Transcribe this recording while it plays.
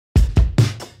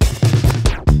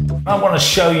I want to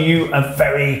show you a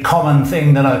very common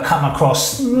thing that I come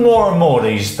across more and more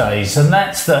these days, and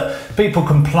that's that people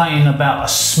complain about a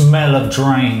smell of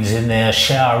drains in their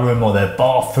shower room or their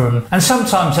bathroom, and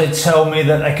sometimes they tell me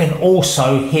that they can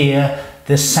also hear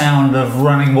the sound of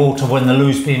running water when the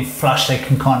loo's being flushed. They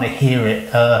can kind of hear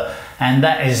it, and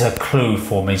that is a clue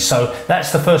for me. So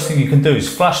that's the first thing you can do,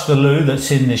 is flush the loo that's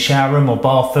in the shower room or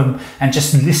bathroom and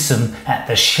just listen at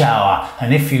the shower.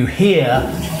 And if you hear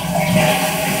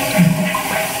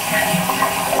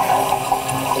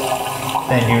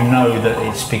then you know that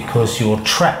it's because your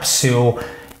trap seal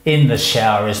in the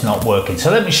shower is not working. So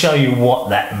let me show you what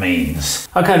that means.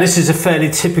 Okay, this is a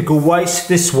fairly typical waste.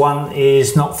 This one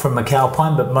is not from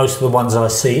McAlpine, but most of the ones I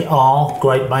see are.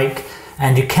 Great make.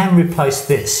 And you can replace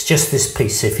this, just this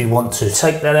piece, if you want to.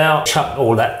 Take that out, chuck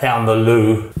all that down the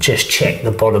loo. Just check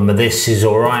the bottom of this is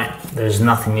all right. There's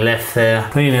nothing left there.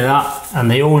 Clean it up.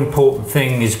 And the all important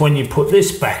thing is when you put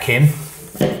this back in,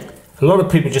 a lot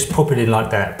of people just pop it in like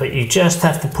that, but you just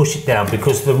have to push it down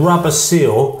because the rubber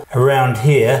seal around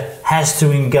here has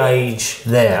to engage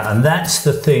there, and that's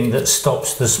the thing that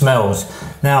stops the smells.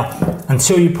 Now,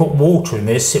 until you put water in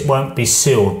this, it won't be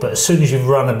sealed, but as soon as you've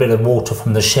run a bit of water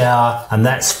from the shower and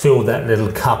that's filled that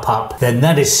little cup up, then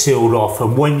that is sealed off,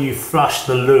 and when you flush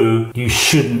the loo, you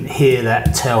shouldn't hear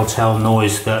that telltale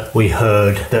noise that we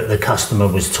heard that the customer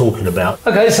was talking about.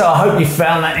 Okay, so I hope you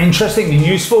found that interesting and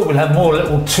useful. We'll have more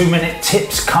little 2-minute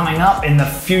tips coming up in the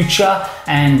future,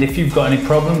 and if you've got any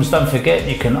problems, don't forget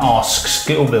you can ask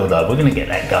Skill Builder. We're going to get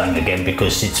that going again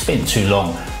because it's been too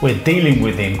long. We're dealing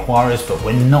with the inquiries, but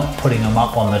we're not putting them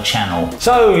up on the channel.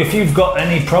 So if you've got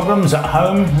any problems at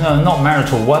home, not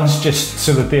marital ones, just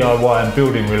sort of DIY and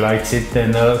building related,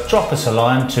 then drop us a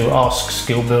line to Ask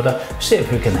Skill Builder, see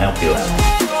if we can help you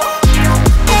out.